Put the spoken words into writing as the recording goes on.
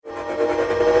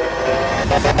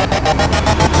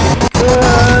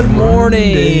Good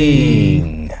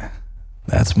morning.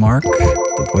 That's Mark,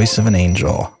 the voice of an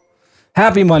angel.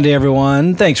 Happy Monday,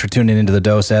 everyone. Thanks for tuning into The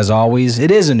Dose as always. It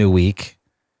is a new week,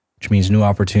 which means new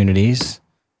opportunities,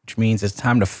 which means it's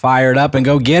time to fire it up and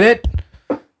go get it.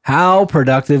 How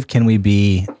productive can we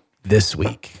be this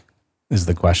week is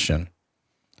the question.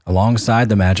 Alongside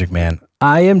the Magic Man,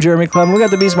 I am Jeremy Clem. We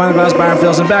got the Beast Mind of Byron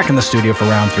Fields, and back in the studio for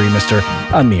round 3, Mr.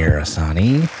 Amir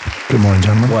Asani. Good morning,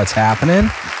 gentlemen. What's happening?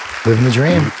 Living the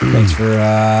dream.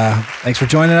 Thanks for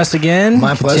joining us again.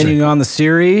 My pleasure. Continuing on the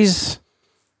series,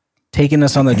 taking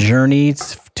us on the journey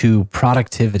to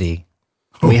productivity.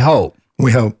 We hope.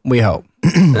 We hope. We have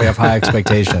high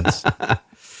expectations.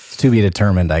 It's to be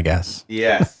determined, I guess.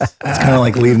 Yes. It's kind of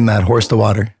like leading that horse to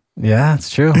water. Yeah, it's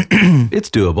true.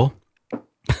 It's doable.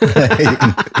 You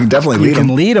can definitely You lead them.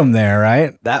 can lead them there,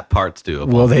 right? That part's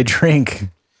doable. Will they drink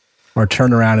or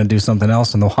turn around and do something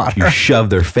else in the water? You shove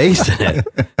their face in it.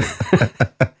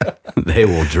 They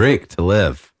will drink to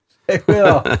live. They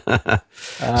will.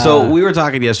 So we were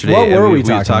talking yesterday. What were and we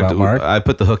talking about, Mark? I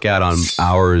put the hook out on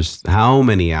hours. How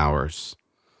many hours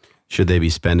should they be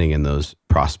spending in those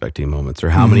prospecting moments? Or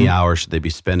how many hours should they be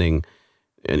spending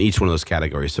in each one of those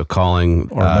categories? So calling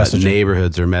Or messaging.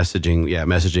 neighborhoods or messaging. Yeah,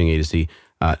 messaging A to C.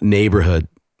 Neighborhood,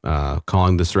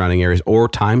 calling the surrounding areas, or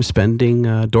time spending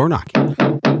door knocking.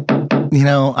 You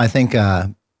know, I think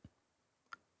the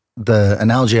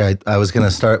analogy I was going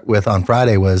to start with on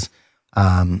Friday was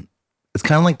it's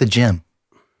kind of like the gym,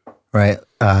 right?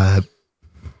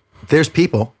 There's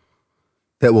people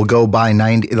that will go buy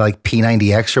like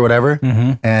P90X or whatever,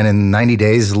 and in 90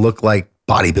 days look like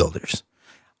bodybuilders.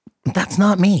 That's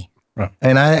not me. Right.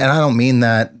 And I don't mean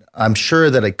that. I'm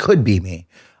sure that it could be me.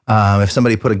 If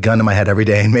somebody put a gun to my head every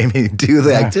day and made me do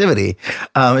the activity.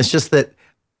 It's just that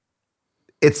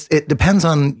it depends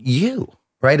on you,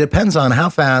 right? It depends on how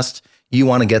fast you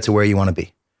want to get to where you want to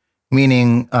be.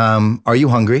 Meaning, are you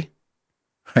hungry?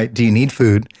 Right? Do you need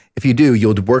food? If you do,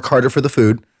 you'll work harder for the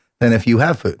food than if you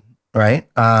have food, right?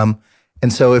 And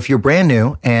so if you're brand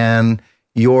new and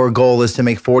your goal is to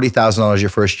make $40,000 your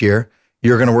first year,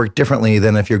 you're going to work differently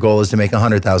than if your goal is to make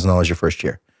 $100,000 your first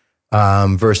year.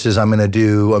 Versus I'm going to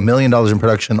do $1 million in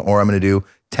production, or I'm going to do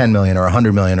 10 million or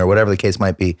 100 million or whatever the case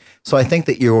might be. So I think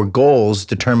that your goals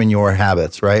determine your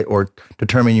habits, right? Or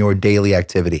determine your daily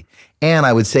activity. And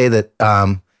I would say that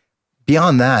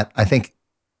beyond that, I think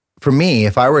for me,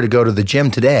 if I were to go to the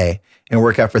gym today and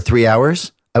work out for 3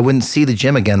 hours, I wouldn't see the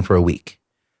gym again for a week.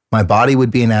 My body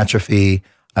would be in atrophy.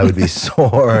 I would be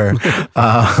sore.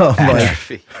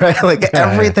 Like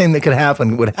everything that could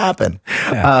happen would happen.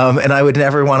 Yeah. And I would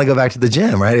never want to go back to the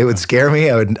gym, right? It would scare me.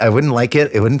 I wouldn't like it.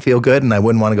 It wouldn't feel good, and I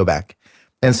wouldn't want to go back.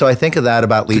 And so I think of that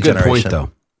about lead It's a good generation. point, though.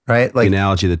 Right? The Like,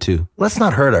 analogy of the two. let's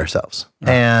not hurt ourselves.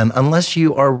 And unless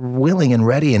you are willing and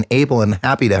ready and able and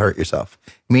happy to hurt yourself,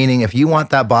 meaning if you want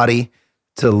that body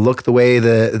to look the way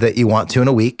that you want to in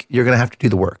a week, you're going to have to do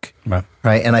the work.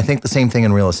 Right? And I think the same thing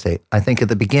in real estate. I think at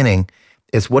the beginning,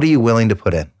 it's what are you willing to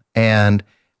put in? And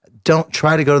don't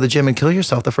try to go to the gym and kill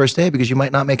yourself the first day because you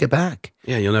might not make it back.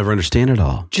 Yeah, you'll never understand it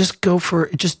all. Just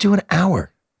do an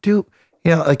hour.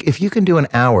 Like if you can do an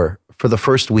hour for the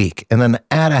first week and then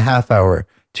add a half hour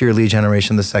to your lead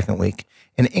generation the second week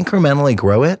and incrementally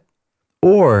grow it,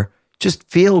 or just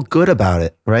feel good about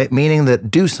it, right? Meaning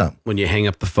that do some. When you hang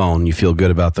up the phone, you feel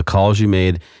good about the calls you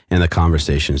made and the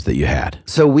conversations that you had.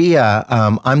 So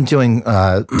I'm doing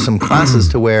some classes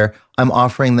to where I'm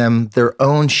offering them their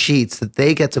own sheets that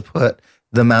they get to put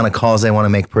the amount of calls they want to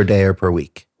make per day or per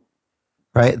week,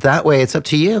 right? That way it's up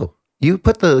to you. You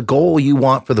put the goal you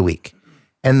want for the week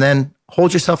and then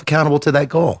hold yourself accountable to that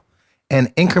goal.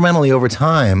 And incrementally over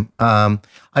time,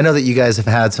 I know that you guys have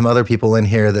had some other people in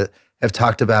here that have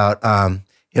talked about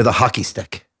the hockey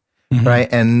stick, right?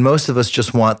 And most of us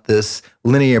just want this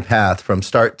linear path from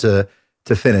start to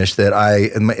finish.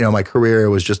 That my career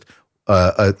was just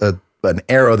an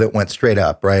arrow that went straight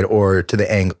up, right, or to the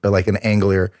angle, like an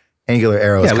angular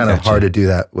arrow. It's kind of hard to do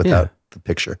that without the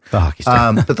picture. The hockey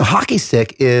stick. But the hockey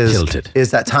stick is Tilted.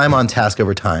 is that time on task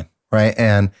over time, right?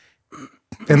 And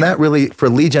that really, for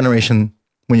lead generation,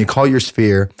 when you call your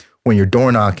sphere, when you're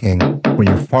door knocking, when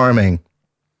you're farming,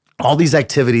 all these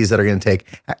activities that are going to take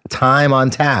time on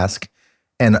task,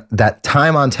 and that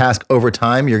time on task over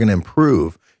time, you're going to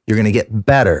improve. You're going to get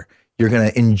better. You're going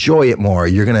to enjoy it more.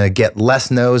 You're going to get less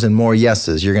no's and more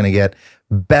yeses. You're going to get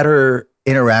better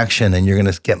interaction, and you're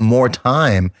going to get more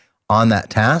time on that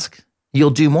task.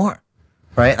 You'll do more,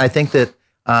 right? I think that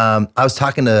I was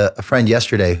talking to a friend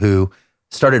yesterday who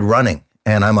started running,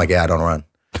 and I'm like, yeah, I don't run.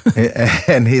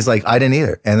 And he's like, I didn't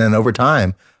either. And then over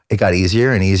time, it got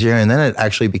easier and easier. And then it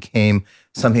actually became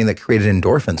something that created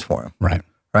endorphins for him. Right.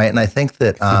 Right. And I think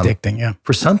that Addicting. Yeah.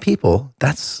 for some people,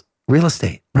 that's real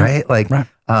estate, right? Like, Right.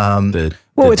 The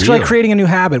It's like deal. creating a new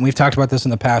habit. And we've talked about this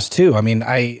in the past too. I mean,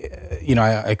 I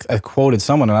quoted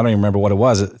someone, and I don't even remember what it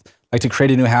was. Like to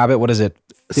create a new habit. What is it?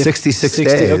 66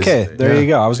 days. Okay, there you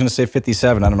go. I was going to say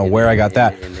 57. I don't know where I got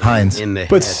that. Heinz. In the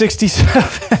But head.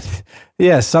 67.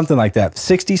 Yeah, something like that.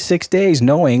 66 days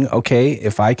knowing, okay,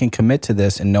 if I can commit to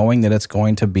this and knowing that it's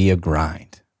going to be a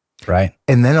grind, right?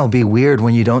 And then it'll be weird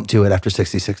when you don't do it after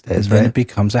 66 days, Then right? it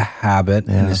becomes a habit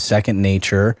and a second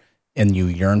nature and you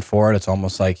yearn for it. It's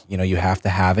almost like, you have to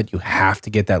have it. You have to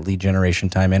get that lead generation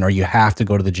time in, or you have to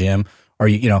go to the gym, or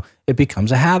it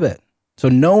becomes a habit. So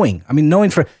knowing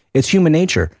it's human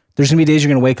nature. There's gonna be days you're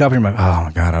gonna wake up and you're like, oh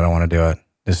my God, I don't want to do it.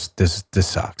 This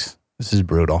sucks. This is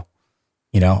brutal.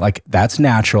 Like that's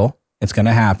natural. It's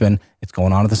gonna happen. It's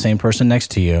going on with the same person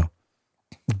next to you.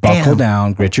 Buckle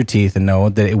down, grit your teeth, and know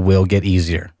that it will get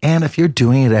easier. And if you're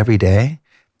doing it every day,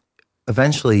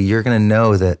 eventually you're going to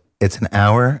know that it's an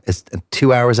hour, it's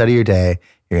 2 hours out of your day.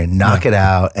 You're going to knock it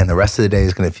out, and the rest of the day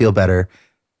is going to feel better,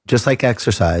 just like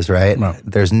exercise, right? Right.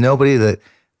 There's nobody that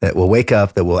will wake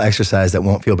up, that will exercise, that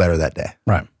won't feel better that day.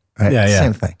 Right. Right? Yeah.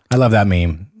 Same thing. I love that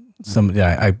meme.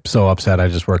 I'm so upset. I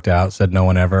just worked out. Said no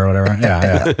one ever, or whatever.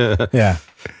 Yeah.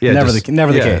 Yeah, never just-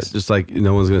 the case. Just like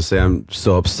no one's going to say, I'm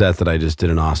so upset that I just did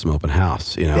an awesome open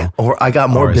house, Yeah. Or I got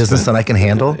more Or I business spent- than I can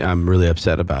handle. I'm really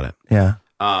upset about it. Yeah.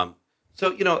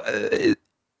 So,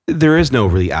 there is no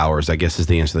really hours, I guess is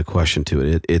the answer to the question to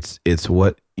it. It's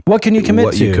what What can you commit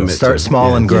what to? you commit Start to.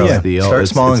 small and grow. Start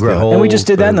small and the grow. whole- And we just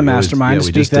did that in the it was- mastermind to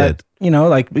we speak just that, did.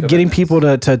 like getting people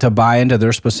to buy into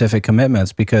their specific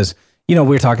commitments because, we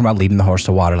were talking about leading the horse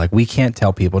to water. Like we can't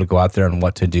tell people to go out there and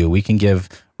what to do. We can give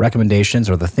recommendations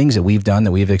or the things that we've done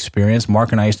that we've experienced.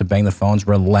 Mark and I used to bang the phones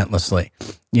relentlessly.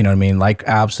 You know what I mean? Like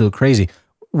absolute crazy.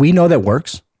 We know that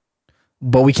works,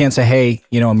 but we can't say, hey,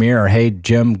 Amir or hey,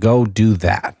 Jim, go do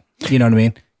that. You know what I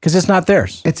mean? Because it's not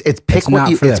theirs. It's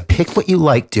not for them. pick what you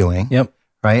like doing. Yep.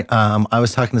 Right. I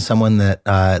was talking to someone that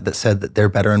said that they're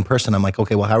better in person. I'm like,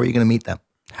 okay, well, how are you going to meet them?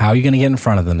 How are you going to get in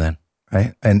front of them then?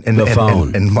 Right. And The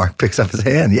phone. And Mark picks up his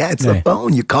hand. Yeah, it's the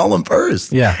phone. You call them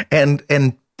first. Yeah. And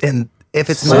if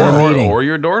it's Set a not, meeting. or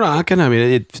you're door knocking. I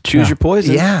mean, choose your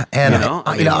poison. yeah. And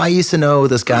You know, I used to know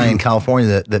this guy in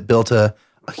California that built a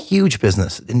huge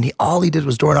business, and all he did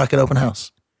was door knock at open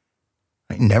house.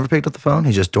 He never picked up the phone.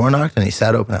 He just door knocked and he sat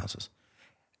at open houses.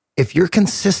 If you're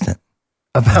consistent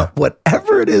about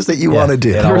whatever it is that you want to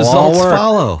do, It'll all results work.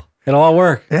 follow. It'll all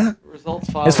work. yeah. Results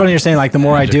follow. It's funny you're saying like the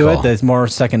more I do Magical. it, the more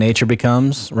second nature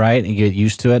becomes, right? You get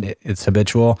used to it. It's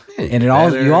habitual, and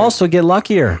better. you also get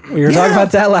luckier. We were talking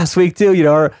about that last week too.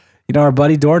 Our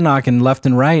buddy door knocking left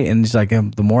and right, and he's like,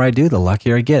 the more I do, the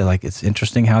luckier I get. Like it's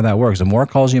interesting how that works. The more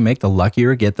calls you make, the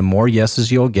luckier you get. The more yeses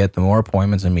you'll get. The more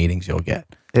appointments and meetings you'll get.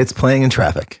 It's playing in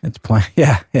traffic. It's playing.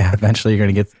 Yeah. Eventually, you're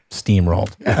going to get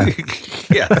steamrolled.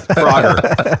 Yeah,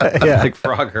 Frogger. Yeah. Like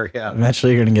Frogger, yeah.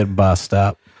 Eventually, you're going to get bust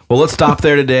up. Well, let's stop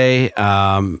there today.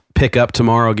 Pick up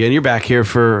tomorrow again. You're back here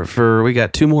for we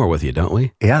got 2 more with you, don't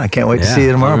we? Yeah. I can't wait to Yeah. see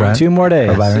you tomorrow, All right. Brian. 2 more days.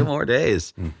 Bye-bye. 2 more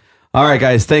days. All right,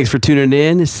 guys. Thanks for tuning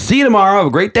in. See you tomorrow. Have a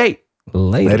great day.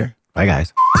 Later. Later. Bye,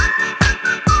 guys.